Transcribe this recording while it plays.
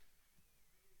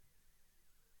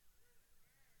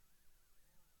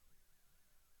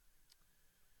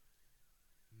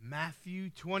Matthew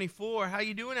 24. How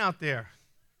you doing out there?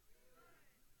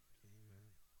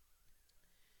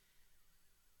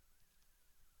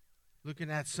 Looking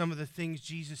at some of the things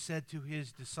Jesus said to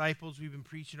his disciples. We've been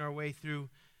preaching our way through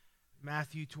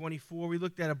Matthew 24. We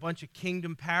looked at a bunch of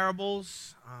kingdom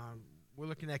parables. We're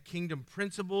looking at kingdom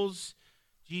principles.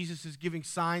 Jesus is giving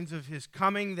signs of his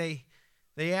coming. They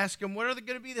ask him, what are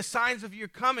going to be the signs of your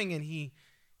coming? And he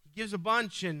gives a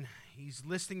bunch, and he's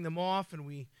listing them off, and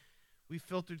we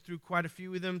filtered through quite a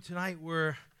few of them. Tonight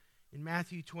we're in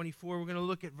Matthew 24. We're going to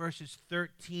look at verses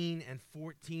 13 and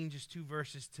 14, just two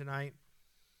verses tonight.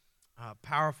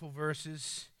 Powerful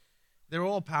verses. They're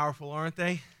all powerful, aren't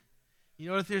they? You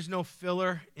know that there's no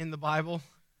filler in the Bible?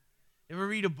 You ever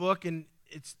read a book and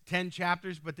it's 10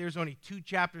 chapters, but there's only 2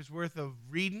 chapters worth of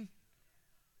reading?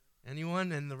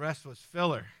 Anyone? And the rest was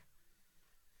filler.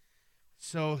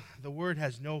 So the word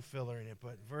has no filler in it,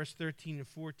 but verse 13 and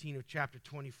 14 of chapter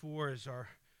 24 is our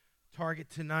target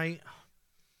tonight.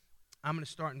 I'm going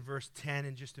to start in verse 10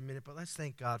 in just a minute, but let's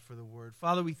thank God for the word.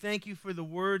 Father, we thank you for the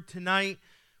word tonight.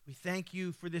 We thank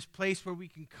you for this place where we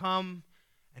can come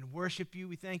and worship you.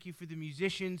 We thank you for the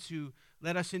musicians who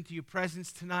led us into your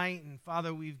presence tonight. And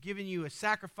Father, we've given you a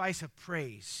sacrifice of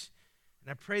praise.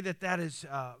 And I pray that that has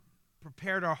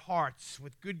prepared our hearts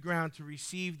with good ground to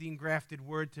receive the engrafted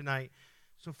word tonight.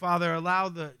 So Father, allow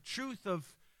the truth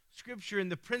of Scripture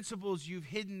and the principles you've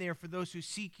hidden there for those who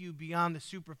seek you beyond the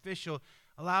superficial,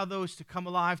 allow those to come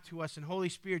alive to us. And Holy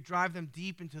Spirit, drive them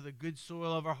deep into the good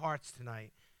soil of our hearts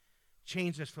tonight.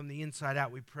 Change us from the inside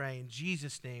out, we pray. In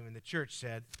Jesus' name, and the church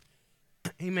said,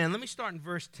 amen. Let me start in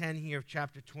verse 10 here of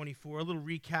chapter 24, a little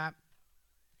recap.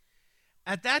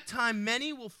 At that time,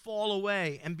 many will fall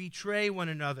away and betray one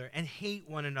another and hate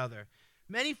one another.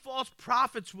 Many false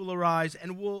prophets will arise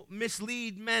and will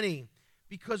mislead many.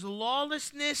 Because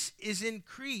lawlessness is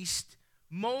increased,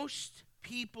 most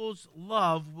people's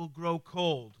love will grow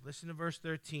cold. Listen to verse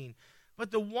 13.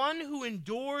 But the one who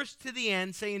endures to the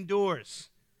end, say endures.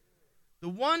 The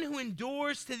one who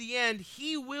endures to the end,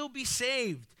 he will be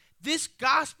saved. This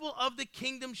gospel of the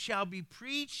kingdom shall be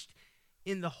preached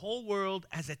in the whole world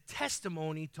as a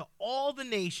testimony to all the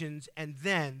nations, and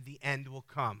then the end will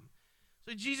come.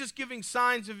 So Jesus giving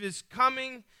signs of his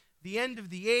coming, the end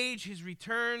of the age, his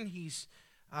return. He's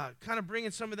kind of bringing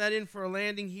some of that in for a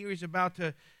landing here. He's about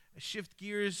to shift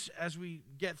gears as we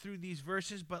get through these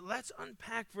verses. But let's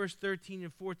unpack verse 13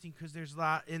 and 14 because there's a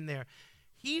lot in there.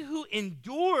 He who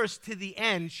endures to the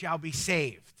end shall be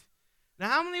saved. Now,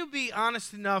 how many will be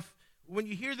honest enough, when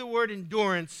you hear the word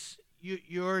endurance,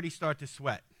 you already start to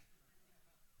sweat?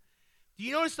 Do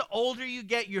you notice the older you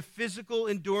get, your physical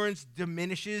endurance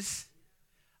diminishes?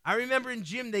 I remember in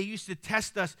gym, they used to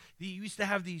test us. They used to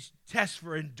have these tests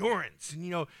for endurance.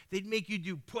 And, they'd make you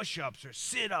do push-ups or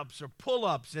sit-ups or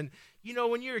pull-ups. And,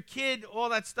 when you're a kid, all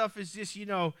that stuff is just,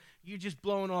 you're just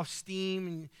blowing off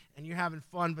steam and you're having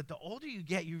fun. But the older you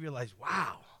get, you realize,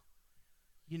 wow.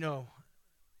 In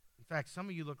fact, some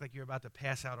of you look like you're about to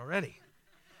pass out already.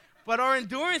 But our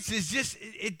endurance is just,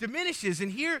 it diminishes.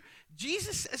 And here,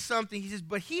 Jesus says something. He says,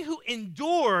 but he who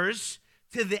endures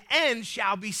to the end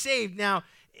shall be saved. Now,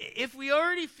 if we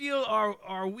already feel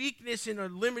our weakness and our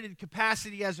limited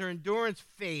capacity as our endurance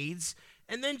fades,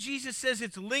 and then Jesus says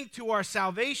it's linked to our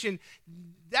salvation,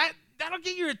 that'll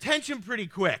get your attention pretty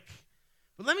quick.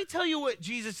 But let me tell you what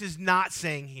Jesus is not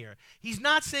saying here. He's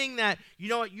not saying that,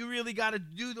 you really got to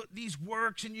do these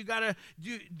works and you got to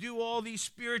do all these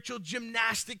spiritual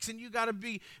gymnastics and you got to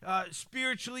be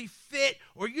spiritually fit,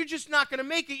 or you're just not going to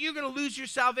make it. You're going to lose your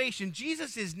salvation.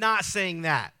 Jesus is not saying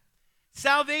that.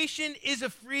 Salvation is a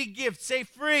free gift. Say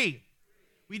free.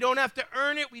 We don't have to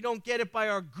earn it. We don't get it by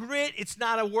our grit. It's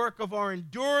not a work of our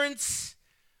endurance.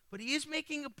 But he is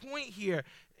making a point here,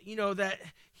 that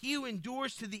he who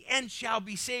endures to the end shall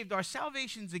be saved. Our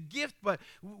salvation's a gift, but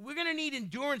we're going to need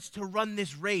endurance to run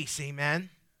this race,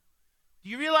 amen? Do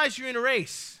you realize you're in a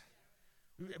race?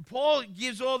 Paul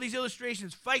gives all these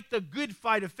illustrations. Fight the good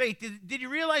fight of faith. Did you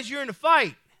realize you're in a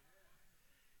fight?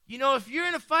 If you're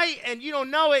in a fight and you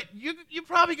don't know it, you're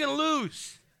probably going to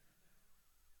lose.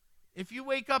 If you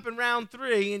wake up in round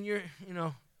 3 and you're,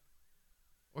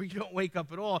 or you don't wake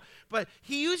up at all. But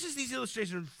he uses these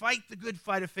illustrations. Fight the good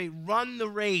fight of faith. Run the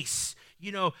race.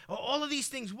 All of these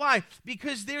things. Why?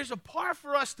 Because there's a part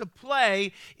for us to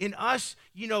play in us,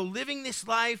 living this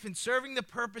life and serving the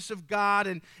purpose of God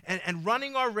and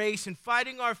running our race and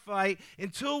fighting our fight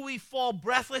until we fall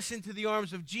breathless into the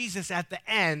arms of Jesus at the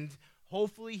end,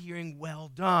 hopefully hearing,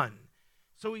 well done.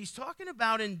 So he's talking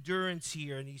about endurance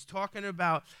here, and he's talking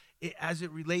about it as it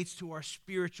relates to our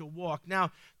spiritual walk.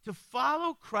 Now, to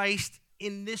follow Christ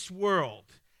in this world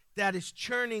that is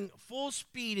churning full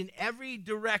speed in every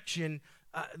direction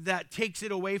that takes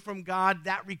it away from God,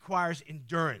 that requires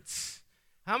endurance.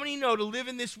 How many know to live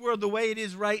in this world the way it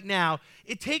is right now,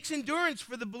 it takes endurance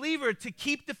for the believer to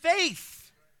keep the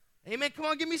faith? Amen. Come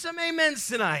on, give me some amens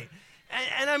tonight.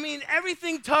 And I mean,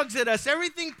 everything tugs at us.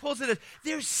 Everything pulls at us.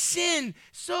 There's sin.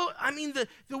 So, I mean,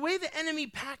 the way the enemy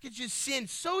packages sin,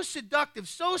 so seductive,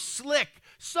 so slick,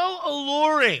 so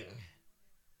alluring,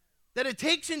 that it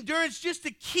takes endurance just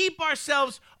to keep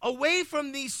ourselves away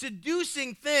from these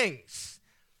seducing things.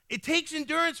 It takes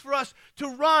endurance for us to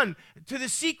run to the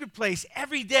secret place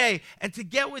every day and to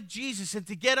get with Jesus and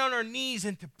to get on our knees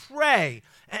and to pray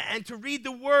and to read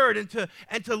the Word and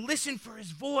to listen for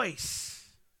His voice.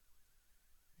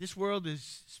 This world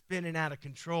is spinning out of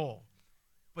control,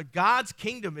 but God's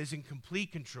kingdom is in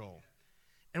complete control.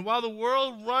 And while the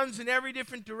world runs in every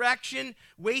different direction,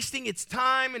 wasting its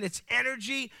time and its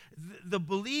energy, the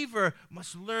believer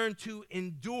must learn to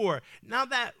endure. Now,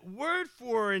 that word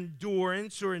for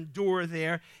endurance or endure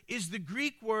there is the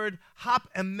Greek word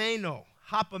hapameno.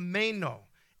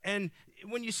 And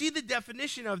when you see the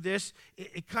definition of this,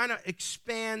 it kind of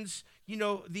expands,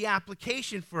 the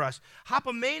application for us.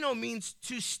 Hapameno means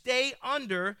to stay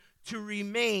under, to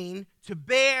remain, to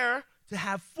bear, to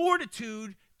have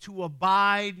fortitude, to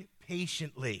abide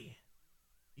patiently.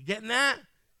 You getting that?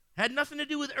 Had nothing to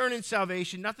do with earning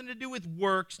salvation, nothing to do with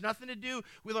works, nothing to do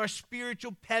with our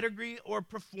spiritual pedigree or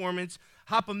performance.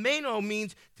 Hapameno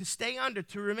means to stay under,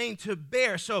 to remain, to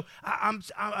bear. So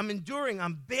I'm enduring,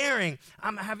 I'm bearing,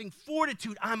 I'm having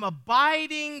fortitude, I'm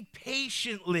abiding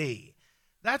patiently.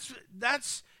 That's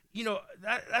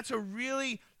a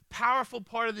really powerful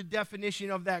part of the definition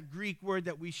of that Greek word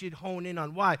that we should hone in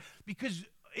on. Why? Because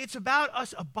it's about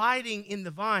us abiding in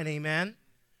the vine, amen?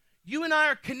 You and I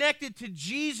are connected to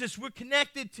Jesus. We're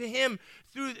connected to Him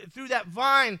through that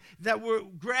vine that we're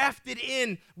grafted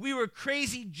in. We were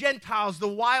crazy Gentiles, the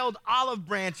wild olive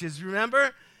branches,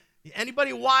 remember?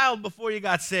 Anybody wild before you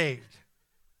got saved?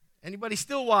 Anybody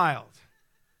still wild?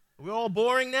 Are we all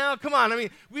boring now? Come on. I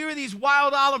mean, we were these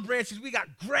wild olive branches. We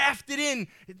got grafted in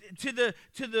to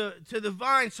the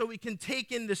vine so we can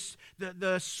take in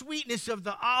the sweetness of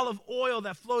the olive oil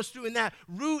that flows through. And that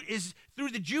root is through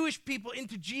the Jewish people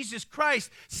into Jesus Christ.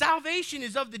 Salvation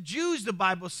is of the Jews, the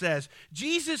Bible says.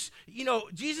 Jesus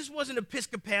wasn't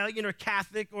Episcopalian or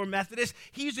Catholic or Methodist.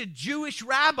 He's a Jewish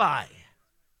rabbi.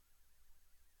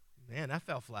 Man, that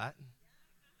fell flat.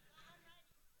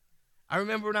 I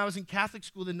remember when I was in Catholic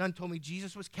school, the nun told me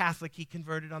Jesus was Catholic. He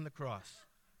converted on the cross.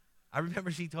 I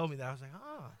remember she told me that. I was like,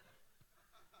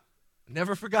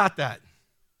 never forgot that.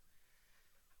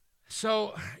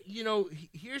 So,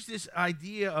 here's this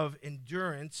idea of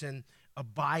endurance and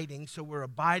abiding. So we're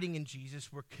abiding in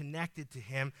Jesus. We're connected to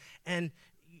Him. And,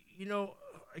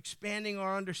 expanding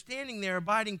our understanding there,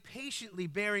 abiding patiently,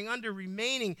 bearing under,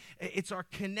 remaining. It's our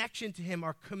connection to Him,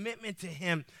 our commitment to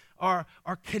Him, our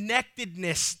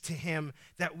connectedness to Him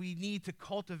that we need to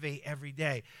cultivate every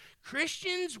day.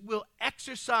 Christians will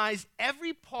exercise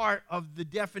every part of the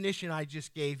definition I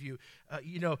just gave you,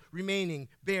 remaining,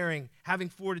 bearing, having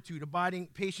fortitude, abiding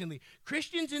patiently.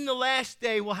 Christians in the last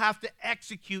day will have to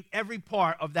execute every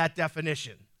part of that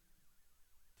definition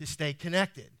to stay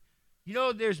connected.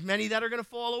 There's many that are going to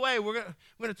fall away. We're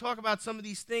going to talk about some of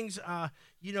these things.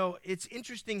 It's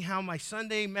interesting how my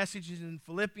Sunday messages in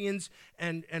Philippians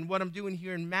and what I'm doing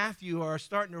here in Matthew are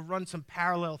starting to run some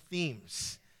parallel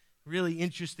themes. Really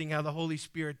interesting how the Holy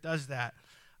Spirit does that.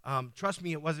 Trust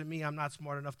me, it wasn't me. I'm not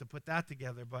smart enough to put that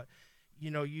together. But,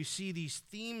 you see these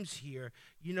themes here.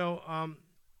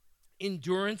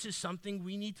 Endurance is something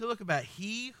we need to look about.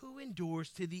 He who endures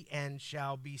to the end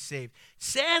shall be saved.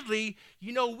 Sadly,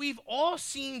 we've all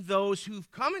seen those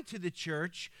who've come into the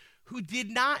church who did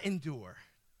not endure.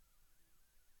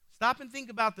 Stop and think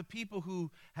about the people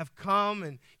who have come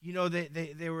and,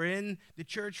 they were in the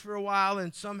church for a while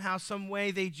and somehow, some way,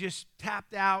 they just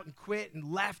tapped out and quit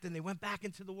and left and they went back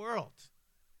into the world.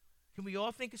 Can we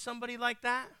all think of somebody like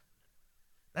that?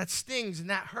 That stings and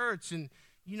that hurts and,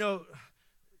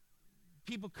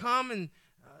 people come and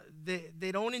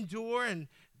they don't endure and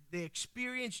they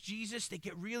experience Jesus. They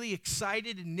get really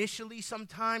excited initially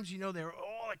sometimes. They're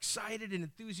all excited and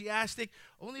enthusiastic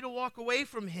only to walk away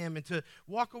from Him and to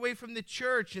walk away from the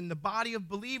church and the body of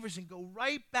believers and go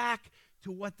right back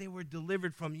to what they were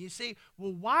delivered from. You say,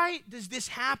 well, why does this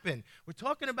happen? We're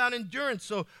talking about endurance.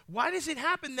 So why does it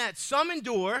happen that some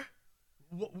endure?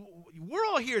 We're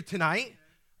all here tonight.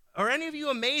 Are any of you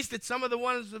amazed at some of the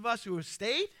ones of us who have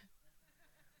stayed?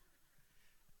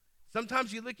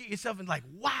 Sometimes you look at yourself and like,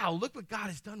 wow, look what God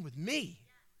has done with me.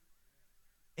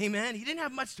 Amen. He didn't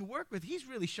have much to work with. He's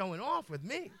really showing off with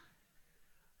me.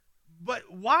 But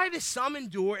why do some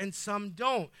endure and some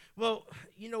don't? Well,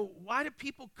 why do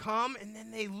people come and then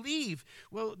they leave?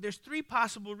 Well, there's three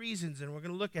possible reasons, and we're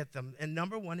going to look at them. And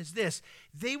number one is this: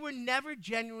 they were never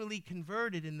genuinely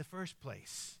converted in the first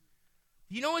place.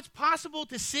 It's possible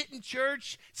to sit in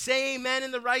church, say amen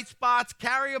in the right spots,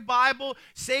 carry a Bible,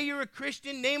 say you're a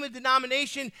Christian, name a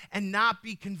denomination, and not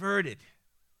be converted.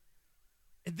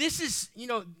 This is,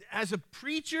 as a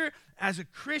preacher, as a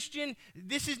Christian,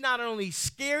 this is not only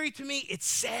scary to me, it's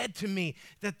sad to me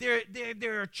that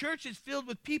there are churches filled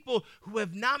with people who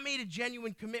have not made a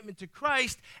genuine commitment to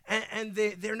Christ, and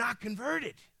they're not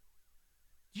converted.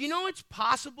 Do you know it's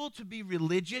possible to be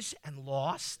religious and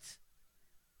lost?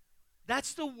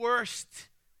 That's the worst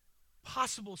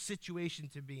possible situation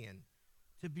to be in,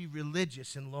 to be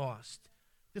religious and lost.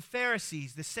 The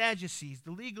Pharisees, the Sadducees,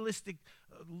 the legalistic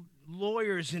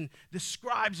lawyers and the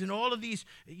scribes and all of these,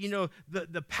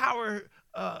 the power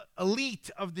elite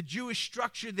of the Jewish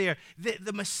structure there,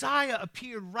 the Messiah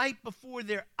appeared right before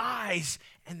their eyes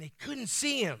and they couldn't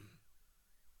see him.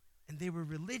 And they were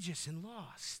religious and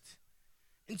lost.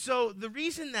 And so the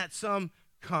reason that some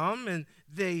come and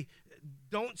they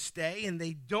don't stay and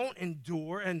they don't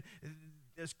endure, and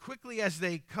as quickly as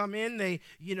they come in, they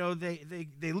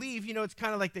leave. It's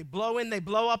kind of like they blow in, they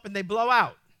blow up, and they blow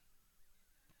out.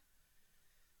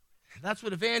 That's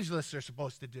what evangelists are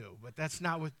supposed to do, but that's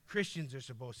not what Christians are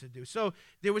supposed to do. So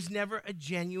there was never a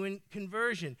genuine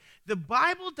conversion. The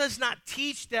Bible does not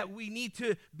teach that we need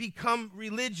to become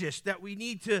religious, that we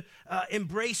need to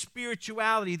embrace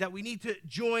spirituality, that we need to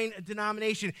join a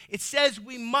denomination. It says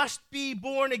we must be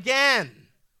born again.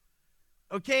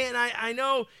 Okay, and I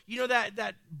know,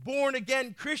 that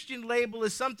born-again Christian label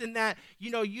is something that,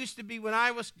 used to be when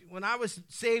I was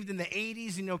saved in the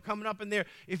 80s, coming up in there.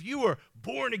 If you were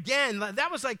born again,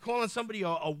 that was like calling somebody a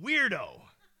weirdo.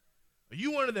 Are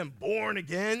you one of them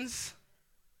born-agains?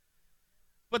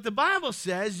 But the Bible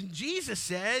says, Jesus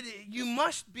said, you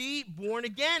must be born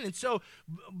again. And so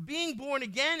being born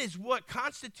again is what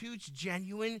constitutes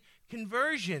genuine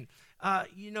conversion.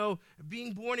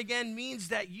 Being born again means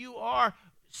that you are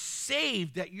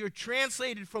saved, that you're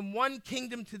translated from one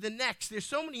kingdom to the next. There's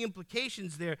so many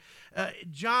implications there.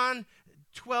 John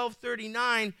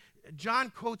 12:39,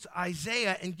 John quotes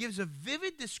Isaiah and gives a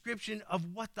vivid description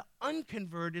of what the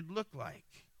unconverted look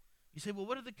like. You say, well,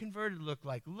 what do the converted look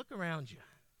like? Look around you.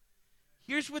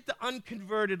 Here's what the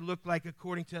unconverted look like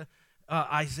according to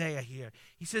Isaiah here.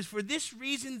 He says, for this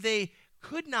reason they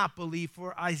could not believe,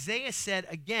 for Isaiah said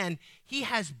again, he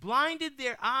has blinded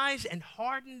their eyes and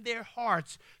hardened their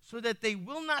hearts so that they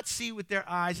will not see with their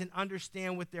eyes and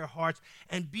understand with their hearts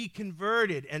and be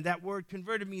converted. And that word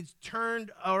converted means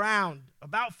turned around,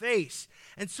 about face.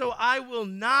 And so I will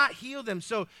not heal them.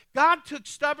 So God took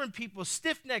stubborn people,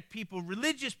 stiff-necked people,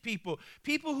 religious people,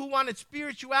 people who wanted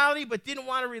spirituality but didn't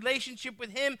want a relationship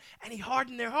with him, and he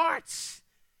hardened their hearts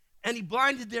and he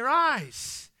blinded their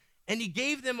eyes. And he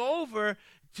gave them over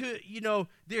to,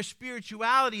 their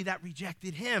spirituality that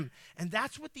rejected him. And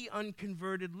that's what the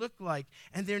unconverted look like.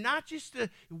 And they're not just the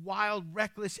wild,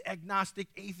 reckless, agnostic,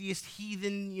 atheist,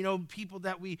 heathen, people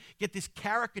that we get this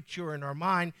caricature in our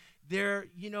mind. They're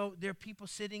people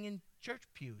sitting in church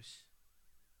pews.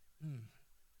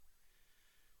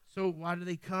 So why do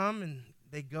they come and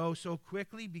they go so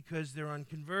quickly? Because they're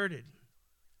unconverted.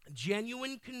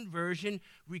 Genuine conversion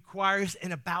requires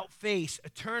an about face, a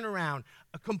turnaround,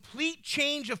 a complete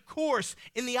change of course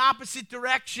in the opposite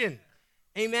direction.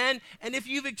 Amen? And if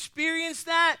you've experienced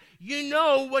that, you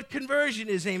know what conversion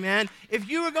is, amen? If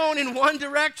you were going in one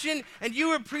direction and you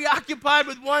were preoccupied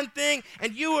with one thing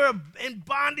and you were in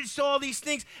bondage to all these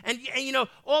things and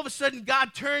all of a sudden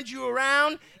God turns you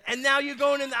around and now you're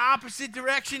going in the opposite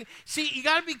direction. See, you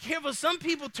got to be careful. Some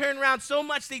people turn around so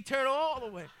much they turn all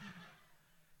the way.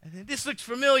 And then this looks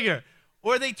familiar.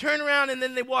 Or they turn around and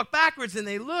then they walk backwards and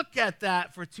they look at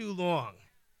that for too long.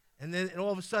 And then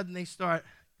all of a sudden they start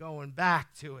going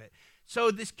back to it. So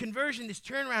this conversion, this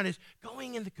turnaround is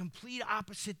going in the complete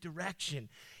opposite direction.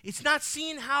 It's not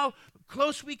seeing how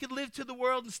close we could live to the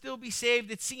world and still be saved.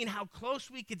 It's seeing how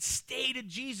close we could stay to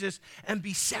Jesus and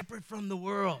be separate from the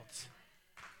world.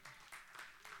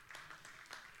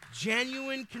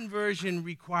 Genuine conversion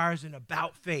requires an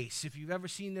about face. If you've ever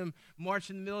seen them march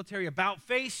in the military, about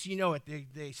face, you know it.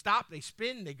 They stop, they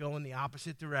spin, they go in the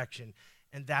opposite direction.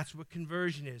 And that's what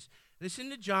conversion is. Listen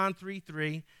to John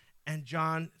 3:3 and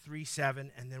John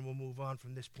 3:7, and then we'll move on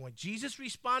from this point. Jesus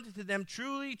responded to them,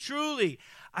 truly, truly,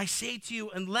 I say to you,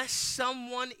 unless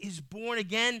someone is born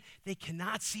again, they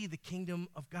cannot see the kingdom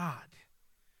of God.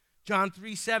 John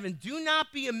 3:7, do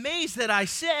not be amazed that I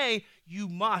say you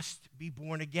must be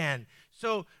born again.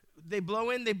 So they blow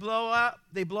in, they blow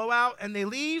out, and they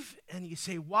leave. And you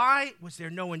say, why? Was there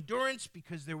no endurance?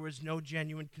 Because there was no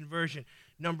genuine conversion.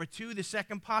 Number two, the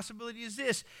second possibility is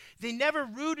this. They never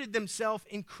rooted themselves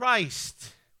in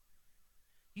Christ.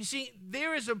 You see,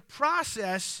 there is a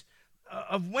process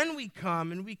of when we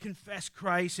come and we confess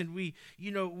Christ and we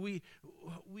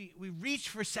reach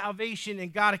for salvation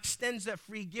and God extends that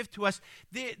free gift to us.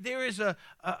 There is a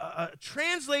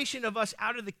translation of us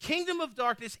out of the kingdom of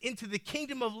darkness into the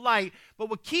kingdom of light. But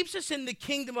what keeps us in the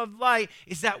kingdom of light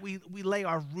is that we lay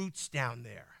our roots down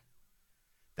there.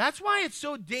 That's why it's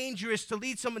so dangerous to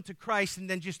lead someone to Christ and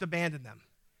then just abandon them.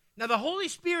 Now, the Holy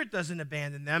Spirit doesn't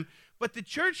abandon them, but the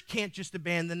church can't just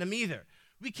abandon them either.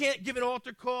 We can't give an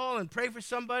altar call and pray for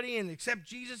somebody and accept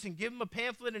Jesus and give them a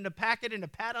pamphlet and a packet and a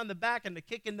pat on the back and a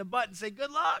kick in the butt and say, good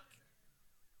luck.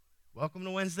 Welcome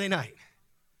to Wednesday night.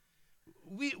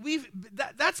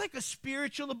 That's like a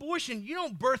spiritual abortion. You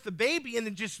don't birth a baby and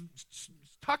then just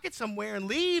tuck it somewhere and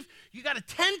leave. You got to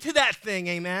tend to that thing,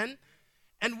 amen?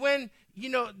 And when,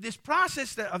 this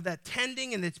process of that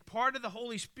tending, and it's part of the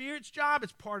Holy Spirit's job,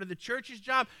 it's part of the church's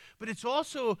job, but it's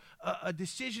also a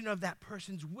decision of that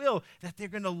person's will that they're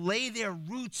going to lay their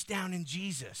roots down in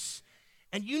Jesus.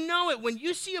 And you know it, when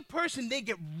you see a person, they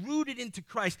get rooted into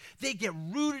Christ. They get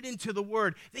rooted into the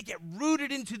Word. They get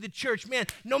rooted into the church. Man,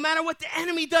 no matter what the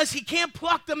enemy does, he can't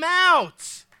pluck them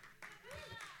out.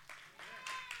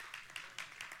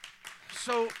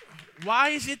 So why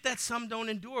is it that some don't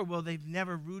endure? Well, they've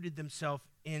never rooted themselves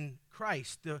in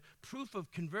Christ. The proof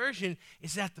of conversion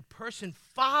is that the person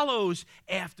follows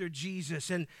after Jesus,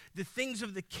 and the things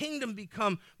of the kingdom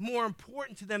become more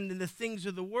important to them than the things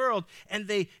of the world, and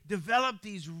they develop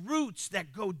these roots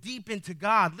that go deep into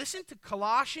God. Listen to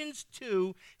Colossians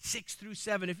 2, 6 through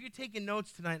 7. If you're taking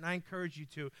notes tonight, and I encourage you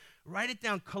to, write it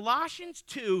down. Colossians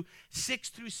 2, 6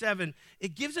 through 7.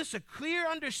 It gives us a clear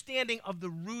understanding of the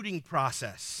rooting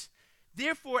process.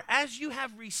 Therefore, as you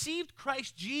have received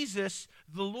Christ Jesus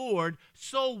the Lord,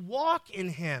 so walk in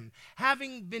him,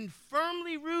 having been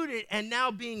firmly rooted and now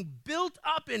being built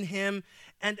up in him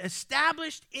and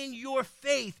established in your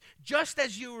faith, just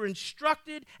as you were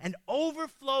instructed and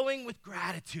overflowing with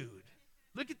gratitude.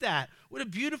 Look at that. What a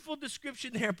beautiful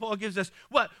description there Paul gives us.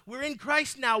 What? We're in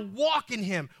Christ now, walk in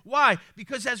him. Why?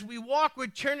 Because as we walk, we're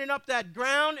turning up that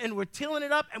ground and we're tilling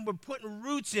it up and we're putting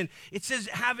roots in. It says,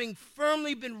 having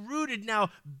firmly been rooted now,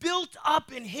 built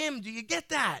up in him. Do you get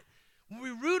that? When we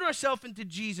root ourselves into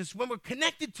Jesus, when we're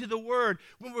connected to the Word,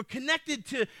 when we're connected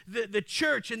to the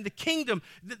church and the kingdom,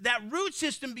 that root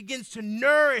system begins to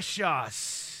nourish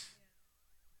us.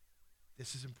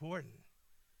 This is important.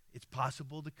 It's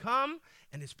possible to come,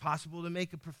 and it's possible to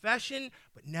make a profession,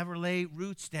 but never lay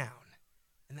roots down.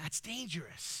 And that's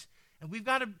dangerous. And we've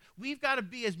got to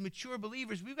be, as mature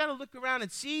believers, we've got to look around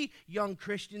and see young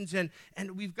Christians, and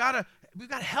we've got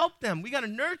to help them. We got to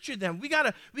nurture them. We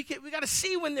got to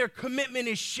see when their commitment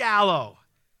is shallow.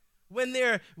 When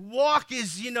their walk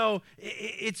is,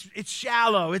 it's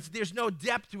shallow. There's no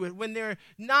depth to it. When they're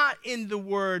not in the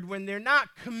Word, when they're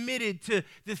not committed to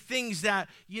the things that,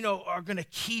 are going to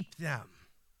keep them.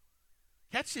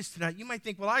 Catch this tonight. You might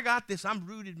think, well, I got this. I'm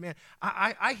rooted, man.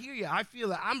 I hear you. I feel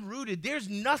that I'm rooted. There's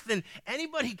nothing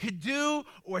anybody could do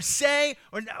or say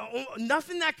or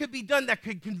nothing that could be done that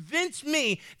could convince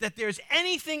me that there's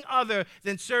anything other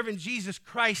than serving Jesus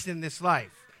Christ in this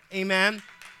life. Amen.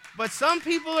 But some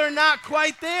people are not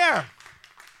quite there.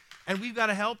 And we've got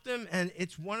to help them. And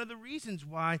it's one of the reasons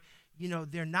why,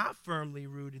 they're not firmly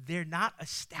rooted. They're not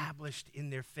established in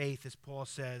their faith, as Paul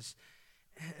says.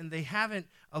 And they haven't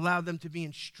allowed them to be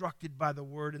instructed by the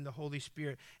Word and the Holy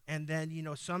Spirit. And then,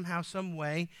 somehow, some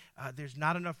way, there's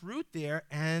not enough root there,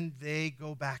 and they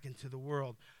go back into the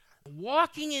world.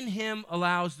 Walking in him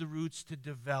allows the roots to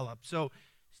develop. So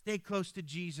stay close to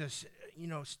Jesus,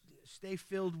 stay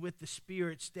filled with the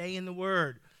Spirit, stay in the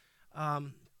Word.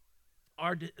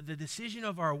 The decision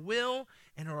of our will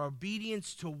and our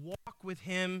obedience to walk with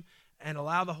him and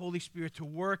allow the Holy Spirit to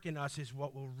work in us is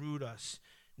what will root us.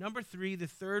 Number 3, the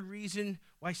third reason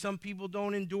why some people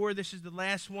don't endure, this is the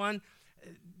last one,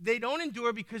 they don't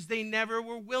endure because they never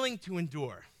were willing to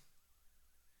endure.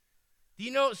 Do you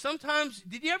know, sometimes,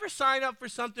 did you ever sign up for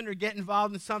something or get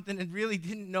involved in something and really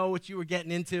didn't know what you were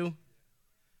getting into?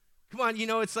 Come on,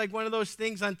 it's like one of those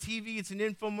things on TV. It's an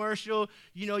infomercial.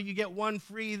 You get one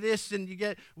free this, and you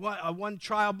get one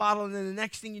trial bottle, and then the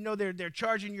next thing you know, they're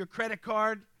charging your credit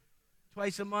card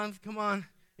twice a month. Come on.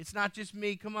 It's not just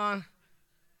me. Come on.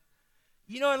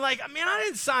 And I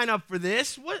didn't sign up for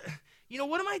this. What?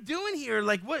 what am I doing here?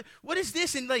 Like, what is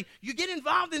this? And like, you get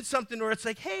involved in something, or it's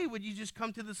like, hey, would you just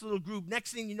come to this little group?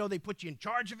 Next thing you know, they put you in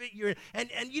charge of it. And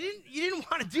you didn't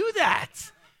want to do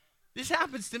that. This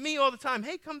happens to me all the time.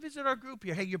 Hey, come visit our group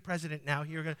here. Hey, you're president now.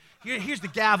 Here's the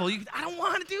gavel. I don't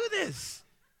want to do this.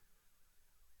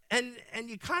 And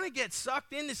you kind of get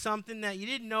sucked into something that you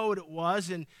didn't know what it was.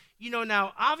 And,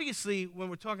 now, obviously, when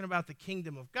we're talking about the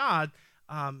kingdom of God,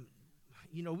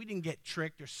 we didn't get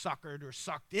tricked or suckered or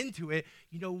sucked into it.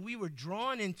 We were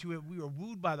drawn into it. We were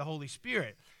wooed by the Holy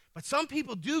Spirit. But some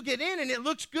people do get in, and it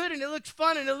looks good, and it looks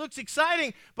fun, and it looks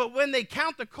exciting. But when they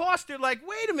count the cost, they're like,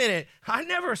 wait a minute, I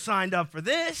never signed up for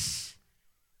this.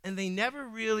 And they never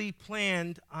really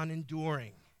planned on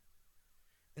enduring.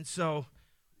 And so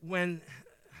when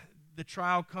the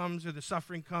trial comes or the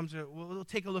suffering comes, we'll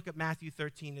take a look at Matthew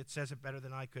 13. It says it better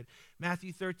than I could.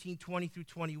 Matthew 13, 20 through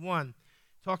 21,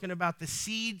 talking about the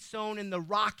seed sown in the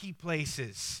rocky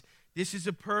places. This is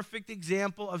a perfect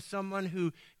example of someone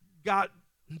who got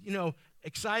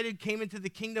excited, came into the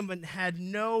kingdom, but had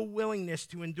no willingness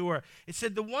to endure. It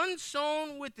said, the one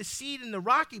sown with the seed in the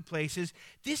rocky places,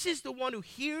 this is the one who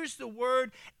hears the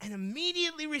word and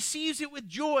immediately receives it with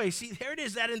joy. See, there it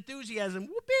is, that enthusiasm.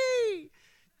 Whoopee!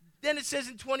 Then it says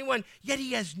in 21, yet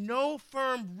he has no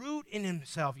firm root in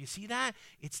himself. You see that?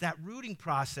 It's that rooting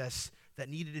process that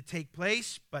needed to take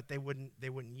place, but they wouldn't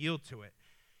yield to it.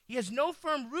 He has no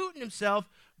firm root in himself,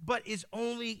 but is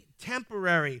only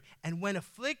temporary. And when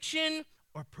affliction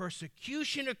or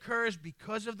persecution occurs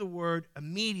because of the word,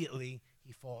 immediately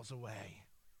he falls away.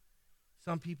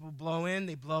 Some people blow in,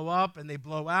 they blow up, and they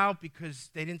blow out because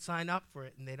they didn't sign up for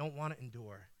it and they don't want to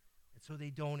endure. And so they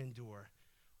don't endure.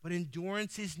 But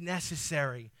endurance is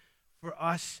necessary for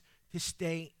us to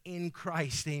stay in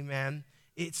Christ, amen.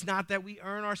 It's not that we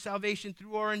earn our salvation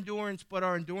through our endurance, but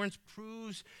our endurance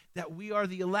proves that we are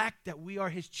the elect, that we are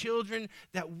his children,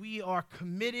 that we are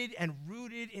committed and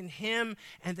rooted in him,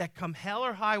 and that come hell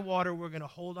or high water, we're going to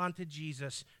hold on to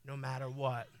Jesus no matter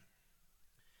what.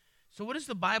 So what does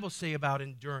the Bible say about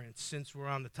endurance, since we're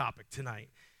on the topic tonight?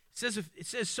 It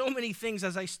says so many things.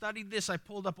 As I studied this, I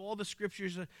pulled up all the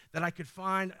scriptures that I could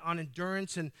find on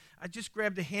endurance, and I just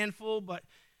grabbed a handful, but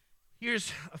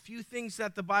here's a few things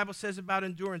that the Bible says about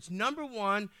endurance. Number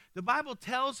one, the Bible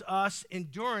tells us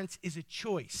endurance is a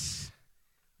choice.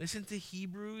 Listen to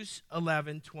Hebrews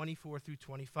 11, 24 through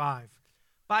 25.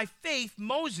 By faith,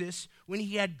 Moses, when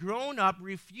he had grown up,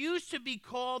 refused to be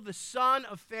called the son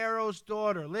of Pharaoh's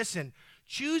daughter. Listen,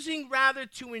 choosing rather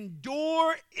to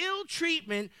endure ill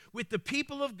treatment with the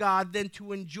people of God than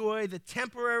to enjoy the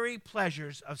temporary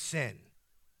pleasures of sin.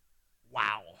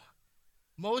 Wow.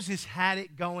 Moses had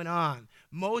it going on.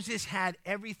 Moses had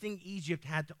everything Egypt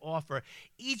had to offer.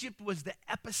 Egypt was the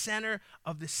epicenter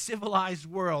of the civilized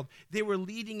world. They were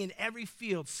leading in every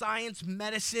field, science,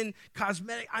 medicine,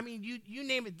 cosmetic. I mean, you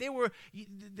name it. They were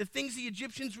the things the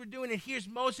Egyptians were doing. And here's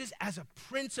Moses as a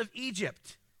prince of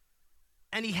Egypt.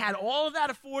 And he had all of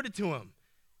that afforded to him.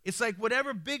 It's like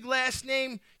whatever big last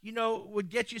name, would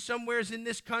get you somewheres in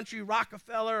this country,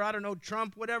 Rockefeller, I don't know,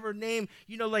 Trump, whatever name,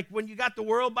 like when you got the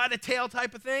world by the tail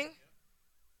type of thing.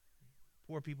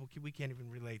 Poor people, we can't even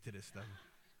relate to this stuff.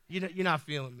 You're not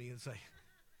feeling me. It's like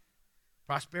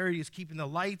prosperity is keeping the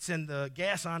lights and the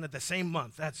gas on at the same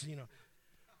month. That's,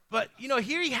 But,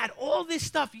 here he had all this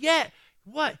stuff, yet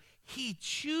what? He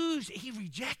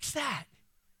rejects that.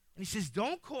 And he says,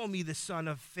 don't call me the son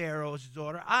of Pharaoh's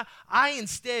daughter. I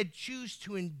instead choose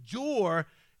to endure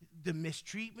the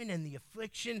mistreatment and the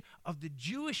affliction of the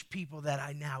Jewish people that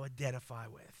I now identify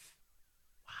with.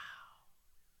 Wow.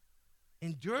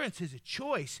 Endurance is a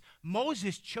choice.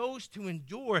 Moses chose to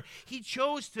endure. He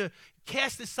chose to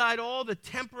cast aside all the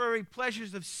temporary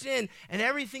pleasures of sin and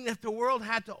everything that the world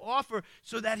had to offer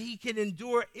so that he could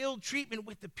endure ill treatment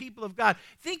with the people of God.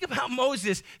 Think about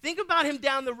Moses. Think about him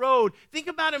down the road. Think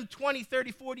about him 20,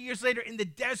 30, 40 years later in the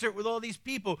desert with all these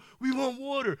people. We want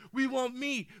water. We want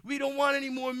meat. We don't want any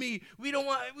more meat. We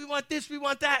want this. We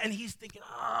want that. And he's thinking,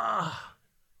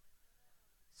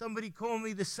 somebody call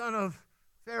me the son of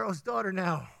Pharaoh's daughter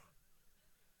now.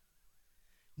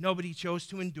 Nobody chose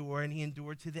to endure, and he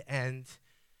endured to the end,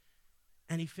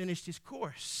 and he finished his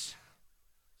course.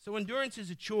 So endurance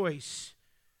is a choice.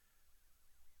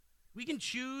 We can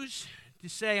choose to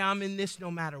say, I'm in this no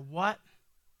matter what,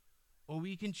 or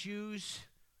we can choose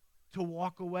to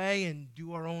walk away and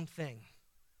do our own thing.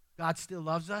 God still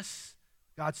loves us,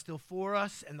 God's still for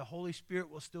us, and the Holy Spirit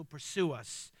will still pursue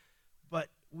us. But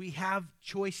we have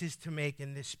choices to make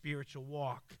in this spiritual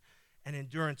walk. And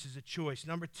endurance is a choice.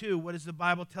 Number two, what does the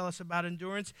Bible tell us about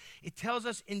endurance? It tells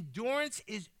us endurance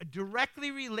is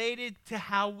directly related to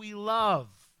how we love.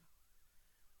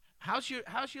 how's your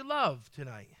love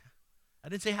tonight? I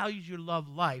didn't say how's your love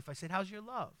life. I said, how's your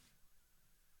love?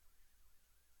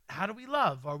 How do we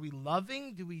love? Are we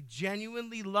loving? Do we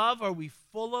genuinely love? Are we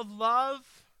full of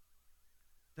love?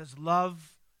 Does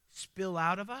love spill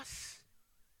out of us?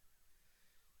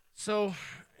 So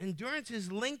endurance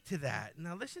is linked to that.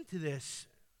 Now listen to this.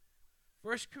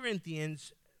 1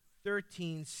 Corinthians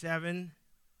 13:7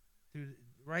 through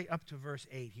right up to verse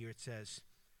 8 here it says,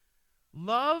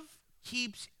 love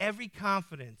keeps every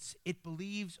confidence. It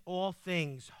believes all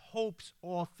things, hopes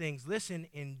all things. Listen,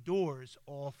 endures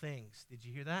all things. Did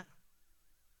you hear that?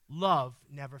 Love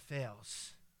never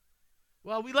fails.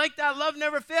 Well, we like that love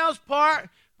never fails part,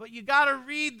 but you got to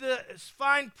read the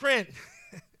fine print.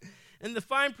 And the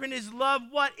fine print is love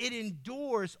what? It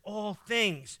endures all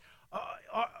things.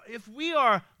 If we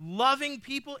are loving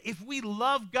people, if we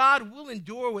love God, we'll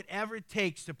endure whatever it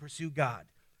takes to pursue God.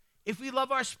 If we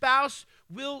love our spouse,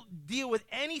 we'll deal with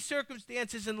any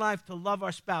circumstances in life to love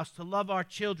our spouse, to love our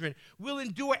children. We'll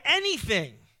endure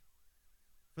anything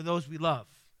for those we love,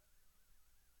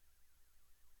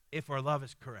 if our love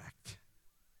is correct.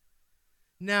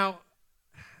 Now,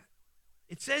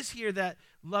 it says here that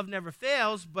love never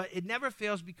fails, but it never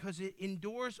fails because it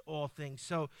endures all things.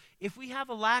 So if we have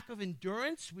a lack of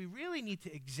endurance, we really need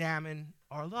to examine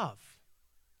our love.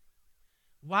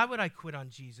 Why would I quit on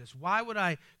Jesus? Why would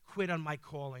I quit on my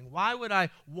calling? Why would I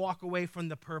walk away from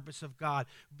the purpose of God?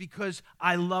 Because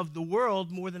I love the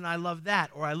world more than I love that,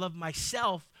 or I love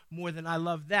myself more than I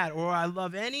love that, or I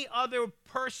love any other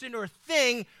person or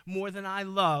thing more than I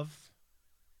love.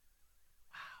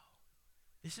 Wow.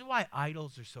 This is why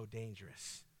idols are so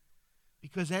dangerous.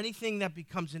 Because anything that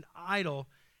becomes an idol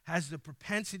has the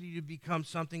propensity to become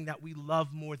something that we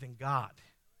love more than God.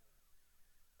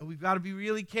 And we've got to be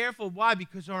really careful. Why?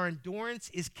 Because our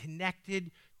endurance is connected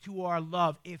to our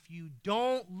love. If you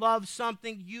don't love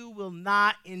something, you will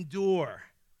not endure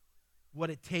what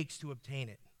it takes to obtain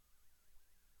it.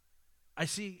 I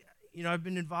see, I've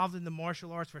been involved in the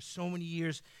martial arts for so many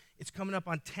years. It's coming up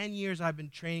on 10 years I've been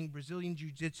training Brazilian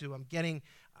Jiu-Jitsu. I'm getting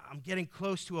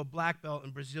close to a black belt in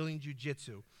Brazilian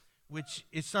Jiu-Jitsu, which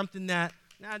is something that,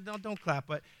 don't clap,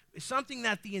 but it's something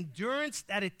that the endurance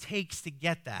that it takes to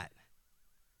get that,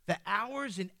 the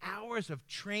hours and hours of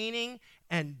training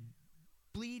and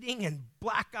bleeding and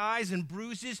black eyes and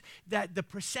bruises, that the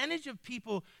percentage of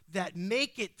people that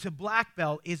make it to black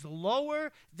belt is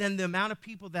lower than the amount of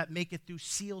people that make it through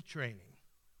SEAL training.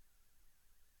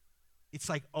 It's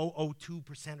like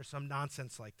 0.02% or some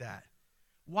nonsense like that.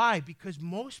 Why? Because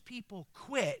most people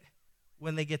quit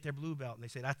when they get their blue belt and they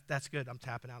say, that's good, I'm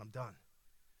tapping out, I'm done.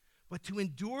 But to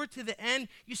endure to the end,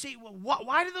 you say, well,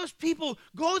 why do those people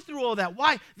go through all that?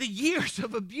 Why? The years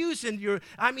of abuse and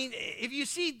if you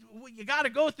see what you got to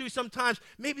go through sometimes,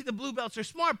 maybe the blue belts are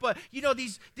smart, but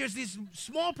there's this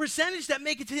small percentage that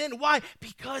make it to the end. Why?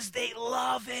 Because they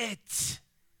love it.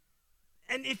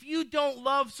 And if you don't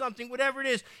love something, whatever it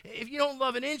is, if you don't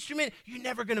love an instrument, you're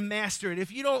never going to master it.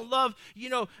 If you don't love,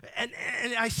 and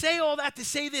I say all that to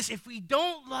say this, if we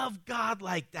don't love God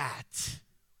like that,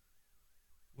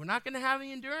 we're not going to have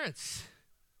any endurance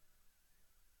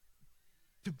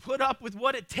to put up with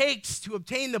what it takes to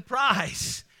obtain the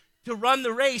prize, to run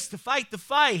the race, to fight the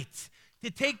fight, to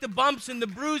take the bumps and the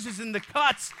bruises and the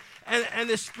cuts and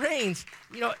the sprains.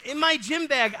 In my gym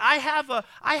bag, I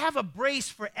have a brace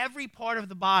for every part of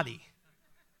the body.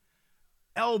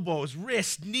 Elbows,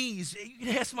 wrists, knees. You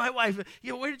can ask my wife,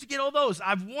 where did you get all those?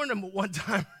 I've worn them at one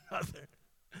time or another.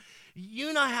 You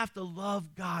and I have to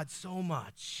love God so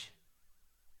much.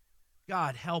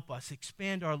 God, help us,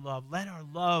 expand our love. Let our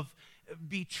love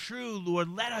be true, Lord.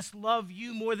 Let us love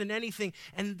you more than anything,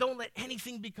 and don't let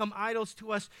anything become idols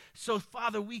to us. So,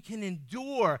 Father, we can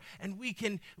endure, and we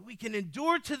can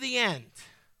endure to the end.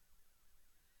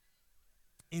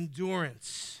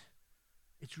 Endurance.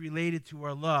 It's related to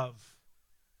our love.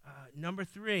 Number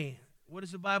 3, what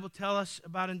does the Bible tell us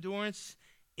about endurance?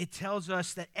 It tells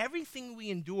us that everything we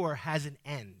endure has an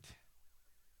end.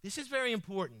 This is very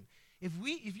important.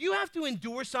 If you have to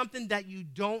endure something that you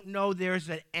don't know there's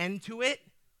an end to it,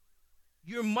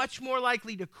 you're much more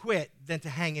likely to quit than to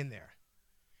hang in there.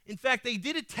 In fact, they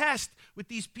did a test with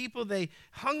these people. They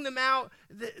hung them out.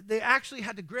 They actually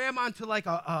had to grab them onto like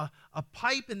a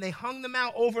pipe, and they hung them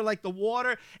out over like the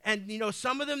water. And,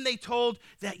 some of them they told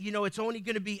that, it's only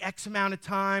going to be X amount of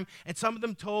time. And some of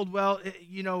them told,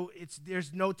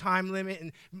 there's no time limit.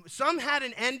 And some had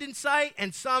an end in sight,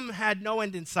 and some had no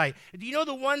end in sight. Do you know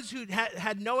the ones who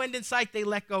had no end in sight, they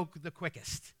let go the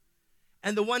quickest?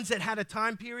 And the ones that had a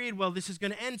time period, this is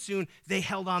going to end soon, they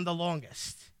held on the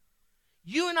longest.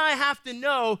 You and I have to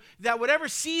know that whatever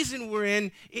season we're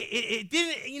in, it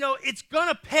didn't, it's going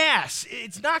to pass.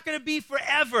 It's not going to be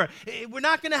forever. We're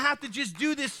not going to have to just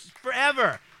do this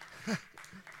forever.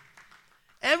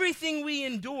 Everything we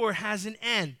endure has an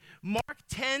end. Mark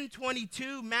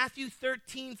 10:22, Matthew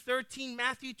 13:13,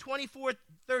 Matthew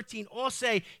 24:13 all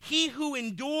say, he who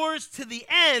endures to the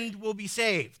end will be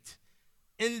saved.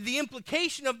 And the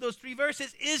implication of those three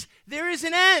verses is there is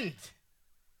an end.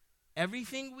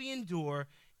 Everything we endure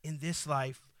in this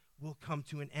life will come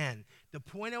to an end. The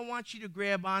point I want you to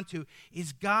grab onto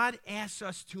is God asks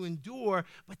us to endure,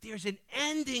 but there's an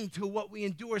ending to what we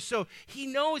endure. So he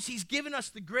knows he's given us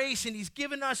the grace, and he's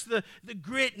given us the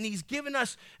grit, and he's given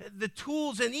us the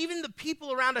tools, and even the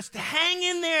people around us to hang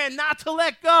in there and not to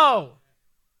let go.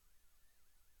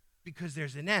 Because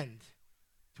there's an end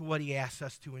to what he asks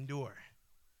us to endure.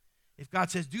 If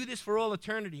God says, do this for all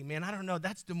eternity, man, I don't know,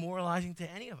 that's demoralizing to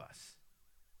any of us.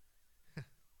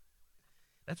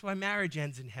 That's why marriage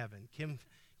ends in heaven. Kim,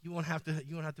 you won't have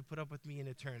to put up with me in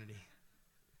eternity.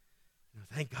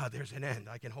 Thank God there's an end.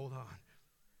 I can hold on.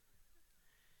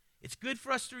 It's good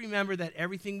for us to remember that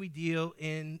everything we deal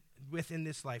with in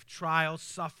this life, trials,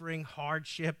 suffering,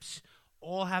 hardships,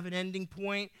 all have an ending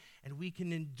point, and we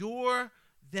can endure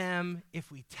them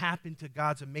if we tap into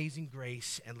God's amazing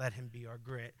grace and let him be our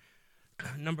grit.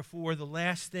 Number 4, the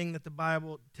last thing that the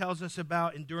Bible tells us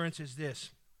about endurance is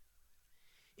this.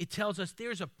 It tells us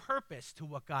there's a purpose to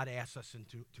what God asks us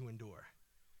to endure.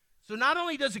 So not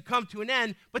only does it come to an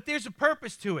end, but there's a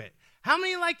purpose to it. How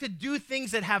many like to do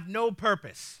things that have no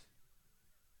purpose?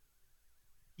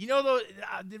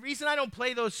 The reason I don't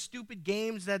play those stupid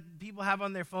games that people have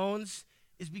on their phones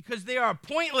is because they are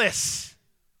pointless.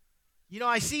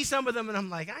 I see some of them and I'm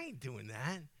like, I ain't doing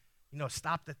that.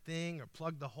 Stop the thing or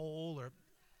plug the hole, or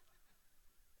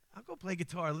I'll go play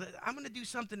guitar. I'm going to do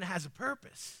something that has a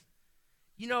purpose.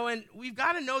 And we've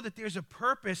got to know that there's a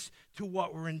purpose to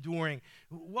what we're enduring.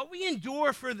 What we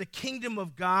endure for the kingdom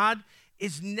of God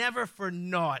is never for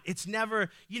naught. It's never,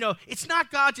 it's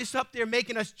not God just up there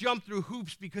making us jump through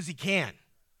hoops because he can.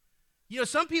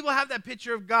 Some people have that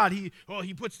picture of God.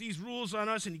 He puts these rules on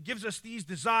us and he gives us these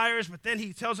desires, but then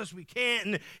he tells us we can't.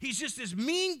 And he's just this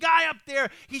mean guy up there.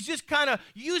 He's just kind of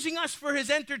using us for his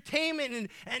entertainment,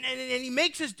 and he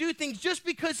makes us do things just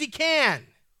because he can.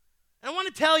 And I want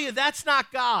to tell you, that's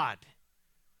not God.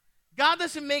 God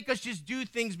doesn't make us just do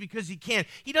things because he can.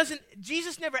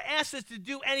 Jesus never asked us to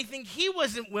do anything he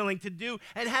wasn't willing to do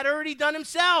and had already done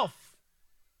himself.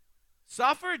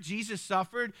 Suffer, Jesus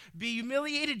suffered. Be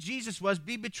humiliated, Jesus was.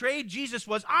 Be betrayed, Jesus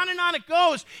was. On and on it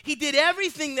goes. He did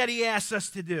everything that he asked us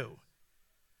to do.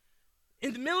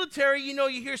 In the military,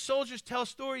 you hear soldiers tell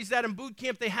stories that in boot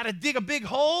camp they had to dig a big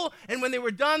hole, and when they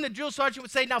were done, the drill sergeant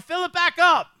would say, now fill it back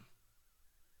up.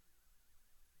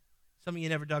 Some of you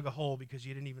never dug a hole because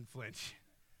you didn't even flinch.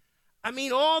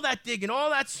 All that digging, all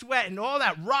that sweat, and all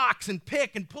that rocks and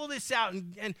pick and pull this out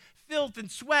and filth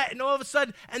and sweat, and all of a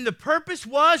sudden, and the purpose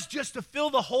was just to fill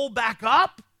the hole back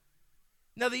up.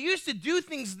 Now, they used to do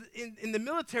things in the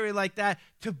military like that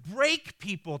to break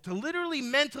people, to literally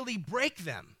mentally break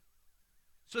them,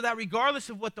 so that regardless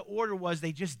of what the order was,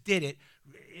 they just did it,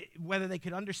 whether they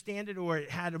could understand it or it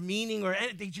had a meaning, or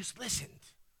they just listened.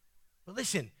 But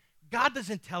listen, God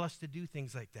doesn't tell us to do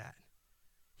things like that.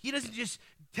 He doesn't just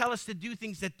tell us to do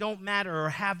things that don't matter or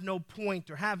have no point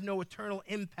or have no eternal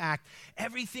impact.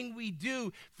 Everything we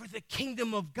do for the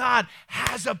kingdom of God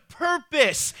has a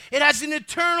purpose. It has an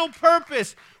eternal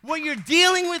purpose. What you're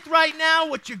dealing with right now,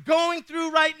 what you're going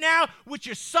through right now, what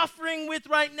you're suffering with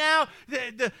right now,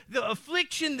 the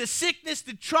affliction, the sickness,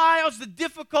 the trials, the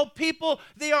difficult people,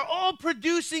 they are all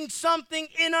producing something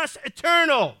in us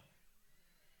eternal.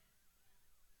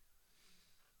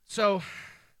 So,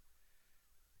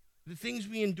 the things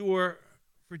we endure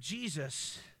for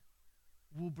Jesus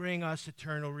will bring us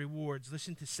eternal rewards.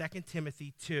 Listen to 2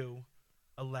 Timothy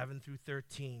 2:11 through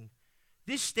 13.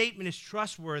 This statement is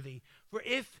trustworthy, for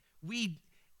if we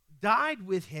died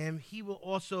with him, we will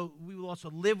also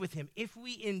live with him. If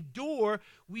we endure,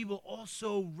 we will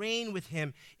also reign with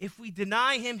him. If we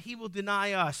deny him, he will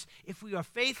deny us. If we are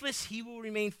faithless, he will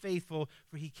remain faithful,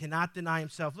 for he cannot deny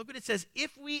himself. Look what it says.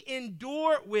 If we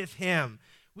endure with him.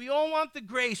 We all want the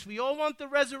grace. We all want the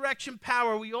resurrection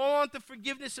power. We all want the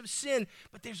forgiveness of sin.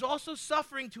 But there's also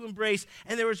suffering to embrace,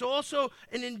 and there is also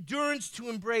an endurance to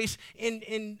embrace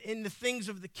in the things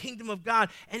of the kingdom of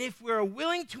God. And if we're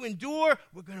willing to endure,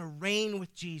 we're going to reign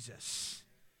with Jesus.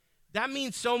 That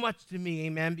means so much to me,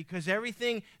 amen, because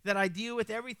everything that I deal with,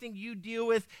 everything you deal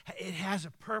with, it has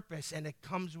a purpose, and it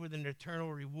comes with an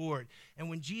eternal reward. And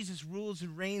when Jesus rules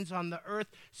and reigns on the earth,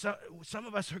 some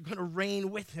of us are going to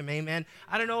reign with him, amen.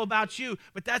 I don't know about you,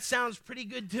 but that sounds pretty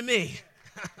good to me.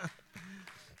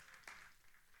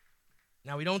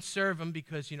 Now, we don't serve him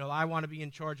because, I want to be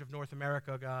in charge of North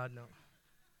America, God, no.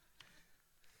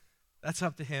 That's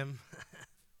up to him.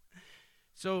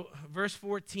 So, verse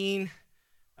 14...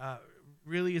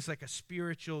 really is like a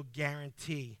spiritual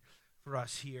guarantee for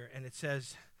us here. And it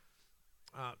says,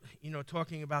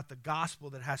 talking about the gospel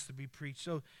that has to be preached.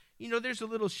 So, there's a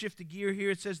little shift of gear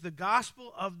here. It says, the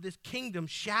gospel of this kingdom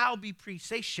shall be preached.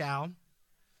 Say shall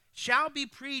be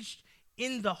preached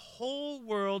in the whole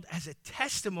world as a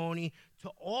testimony to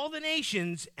all the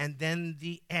nations, and then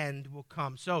the end will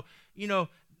come. So,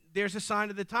 there's a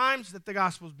sign of the times that the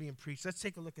gospel is being preached. Let's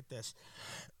take a look at this.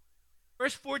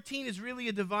 Verse 14 is really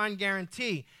a divine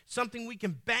guarantee, something we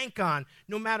can bank on.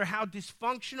 No matter how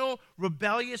dysfunctional,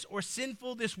 rebellious, or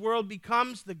sinful this world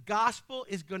becomes, the gospel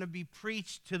is going to be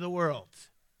preached to the world.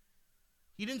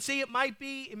 He didn't say it might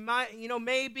be, it might,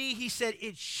 maybe. He said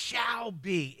it shall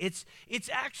be. It's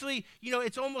actually,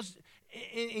 it's almost,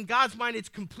 in God's mind, it's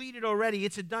completed already.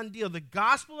 It's a done deal. The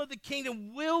gospel of the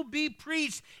kingdom will be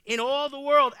preached in all the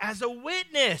world as a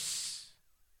witness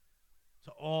to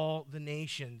all the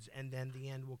nations, and then the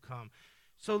end will come.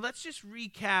 So let's just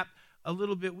recap a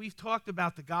little bit. We've talked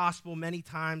about the gospel many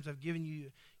times. I've given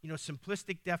you,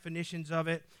 simplistic definitions of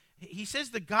it. He says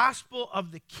the gospel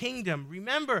of the kingdom.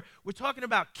 Remember, we're talking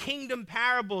about kingdom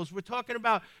parables. We're talking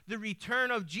about the return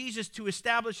of Jesus to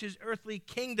establish his earthly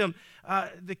kingdom.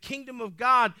 The kingdom of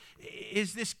God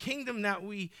is this kingdom that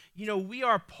we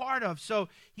are part of. So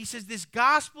he says this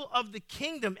gospel of the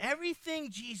kingdom,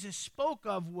 everything Jesus spoke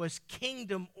of was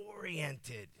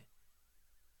kingdom-oriented.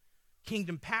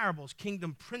 Kingdom parables,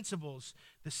 kingdom principles,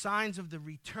 the signs of the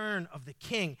return of the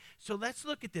king. So let's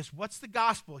look at this. What's the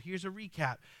gospel? Here's a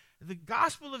recap. The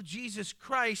gospel of Jesus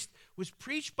Christ was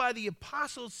preached by the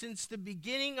apostles since the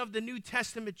beginning of the New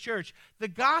Testament church. The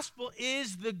gospel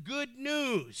is the good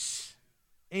news.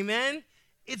 Amen?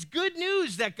 It's good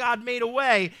news that God made a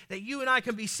way that you and I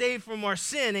can be saved from our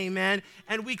sin, amen,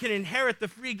 and we can inherit the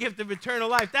free gift of eternal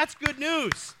life. That's good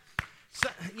news. So,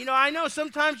 I know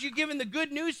sometimes you're giving the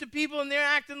good news to people and they're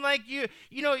acting like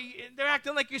they're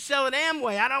acting like you're selling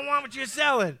Amway. I don't want what you're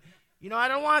selling. I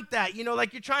don't want that.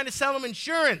 Like you're trying to sell them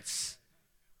insurance.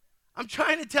 I'm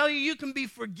trying to tell you, you can be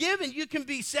forgiven. You can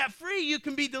be set free. You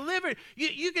can be delivered.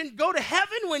 You can go to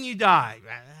heaven when you die.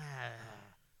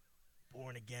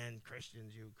 Born again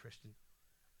Christians, you Christian.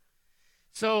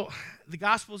 So the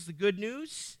gospel is the good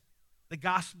news. The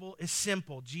gospel is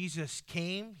simple. Jesus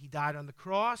came. He died on the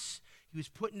cross. He was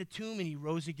put in a tomb, and he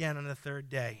rose again on the third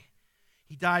day.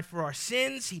 He died for our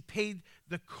sins. He paid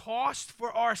the cost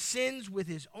for our sins with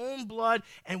his own blood.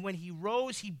 And when he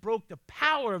rose, he broke the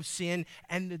power of sin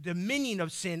and the dominion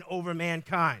of sin over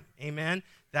mankind. Amen?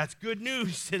 That's good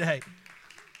news today.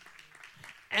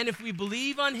 And if we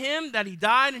believe on him, that he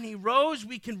died and he rose,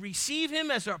 we can receive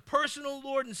him as our personal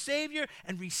Lord and Savior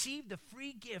and receive the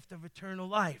free gift of eternal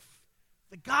life.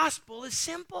 The gospel is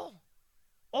simple.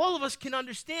 All of us can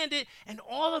understand it, and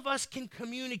all of us can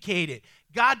communicate it.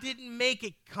 God didn't make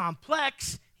it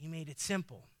complex. He made it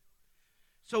simple.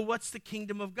 So what's the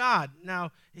kingdom of God?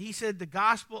 Now, he said the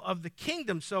gospel of the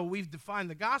kingdom. So we've defined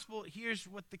the gospel. Here's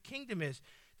what the kingdom is.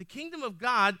 The kingdom of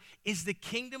God is the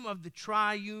kingdom of the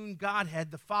triune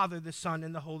Godhead, the Father, the Son,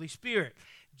 and the Holy Spirit.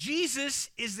 Jesus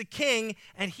is the king,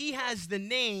 and he has the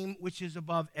name which is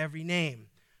above every name.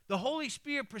 The Holy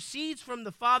Spirit proceeds from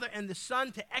the Father and the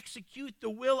Son to execute the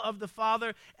will of the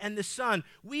Father and the Son.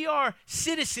 We are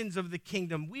citizens of the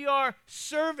kingdom. We are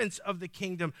servants of the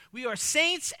kingdom. We are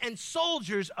saints and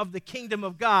soldiers of the kingdom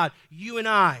of God, you and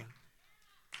I.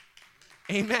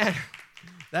 Amen.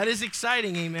 That is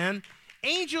exciting, amen.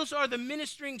 Angels are the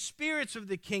ministering spirits of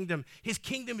the kingdom. His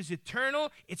kingdom is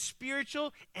eternal, it's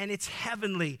spiritual, and it's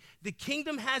heavenly. The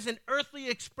kingdom has an earthly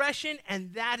expression,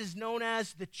 and that is known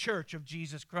as the church of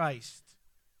Jesus Christ.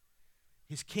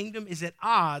 His kingdom is at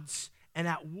odds and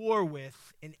at war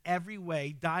with, in every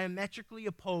way, diametrically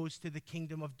opposed to the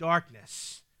kingdom of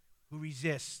darkness, who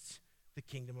resists the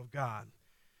kingdom of God.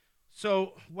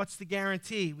 So what's the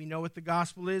guarantee? We know what the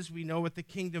gospel is. We know what the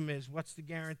kingdom is. What's the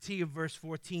guarantee of verse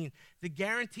 14? The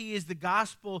guarantee is the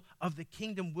gospel of the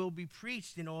kingdom will be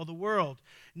preached in all the world.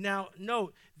 Now,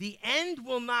 note, the end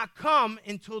will not come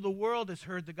until the world has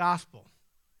heard the gospel.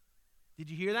 Did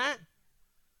you hear that?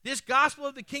 This gospel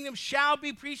of the kingdom shall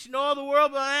be preached in all the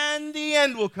world, and the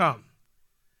end will come.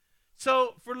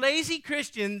 So for lazy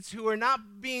Christians who are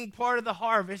not being part of the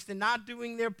harvest and not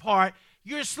doing their part,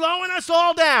 you're slowing us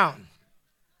all down.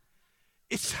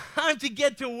 It's time to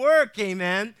get to work,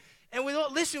 amen. And with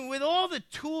all the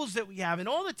tools that we have and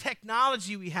all the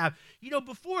technology we have,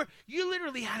 before you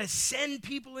literally had to send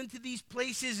people into these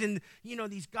places and,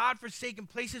 these godforsaken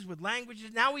places with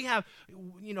languages. Now we have,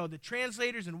 the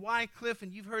translators and Wycliffe,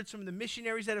 and you've heard some of the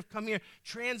missionaries that have come here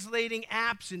translating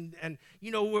apps, and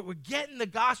we're getting the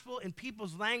gospel in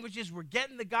people's languages. We're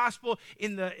getting the gospel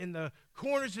in the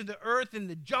corners of the earth, in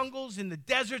the jungles, in the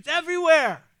deserts,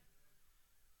 everywhere.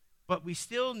 But we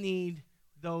still need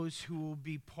those who will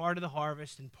be part of the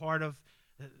harvest and part of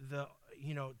the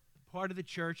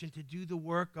church, and to do the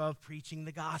work of preaching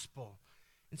the gospel.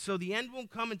 And so the end won't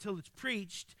come until it's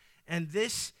preached, and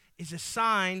this is a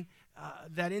sign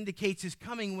that indicates his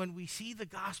coming when we see the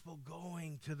gospel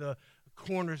going to the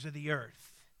corners of the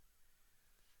earth.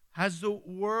 Has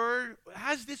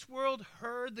this world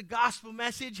heard the gospel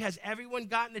message? Has everyone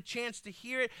gotten a chance to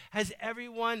hear it? Has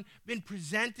everyone been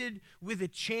presented with a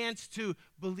chance to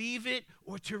believe it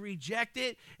or to reject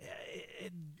it?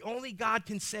 Only God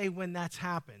can say when that's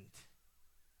happened.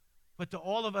 But to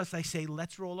all of us, I say,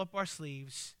 let's roll up our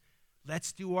sleeves.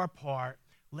 Let's do our part.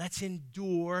 Let's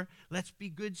endure. Let's be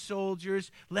good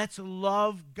soldiers. Let's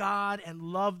love God and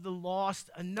love the lost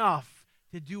enough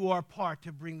to do our part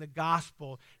to bring the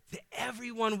gospel to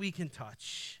everyone we can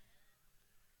touch.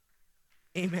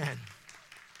 Amen.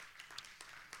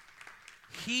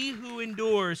 He who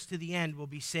endures to the end will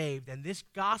be saved, and this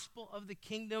gospel of the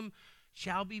kingdom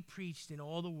shall be preached in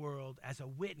all the world as a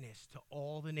witness to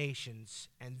all the nations,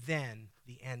 and then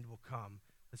the end will come.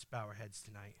 Let's bow our heads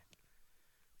tonight.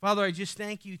 Father, I just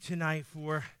thank you tonight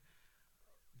for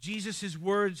Jesus'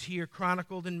 words here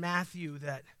chronicled in Matthew,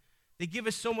 that they give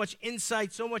us so much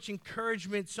insight, so much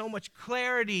encouragement, so much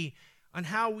clarity on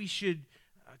how we should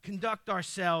conduct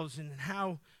ourselves and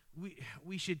how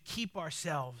we should keep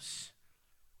ourselves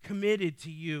committed to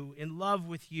you, in love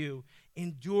with you,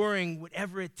 enduring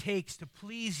whatever it takes to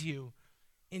please you,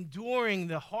 enduring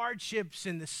the hardships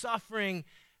and the suffering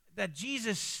that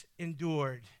Jesus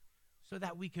endured so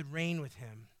that we could reign with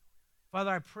him.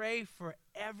 Father, I pray for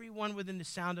everyone within the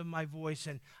sound of my voice,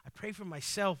 and I pray for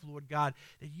myself, Lord God,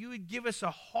 that you would give us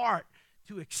a heart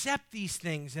to accept these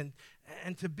things and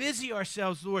to busy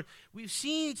ourselves, Lord. We've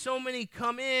seen so many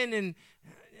come in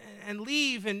and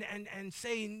leave and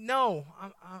say, no,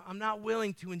 I'm not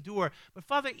willing to endure. But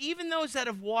Father, even those that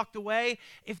have walked away,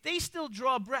 if they still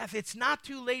draw breath, it's not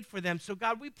too late for them. So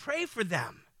God, we pray for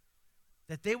them,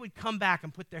 that they would come back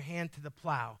and put their hand to the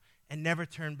plow and never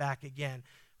turn back again.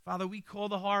 Father, we call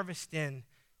the harvest in.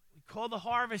 We call the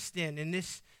harvest in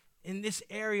this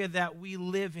area that we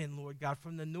live in, Lord God,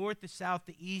 from the north, the south,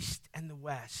 the east, and the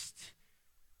west.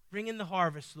 Bring in the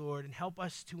harvest, Lord, and help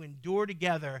us to endure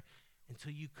together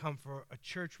until you come for a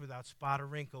church without spot or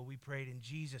wrinkle. We prayed in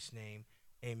Jesus' name.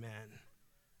 Amen.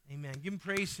 Amen. Give him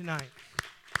praise tonight.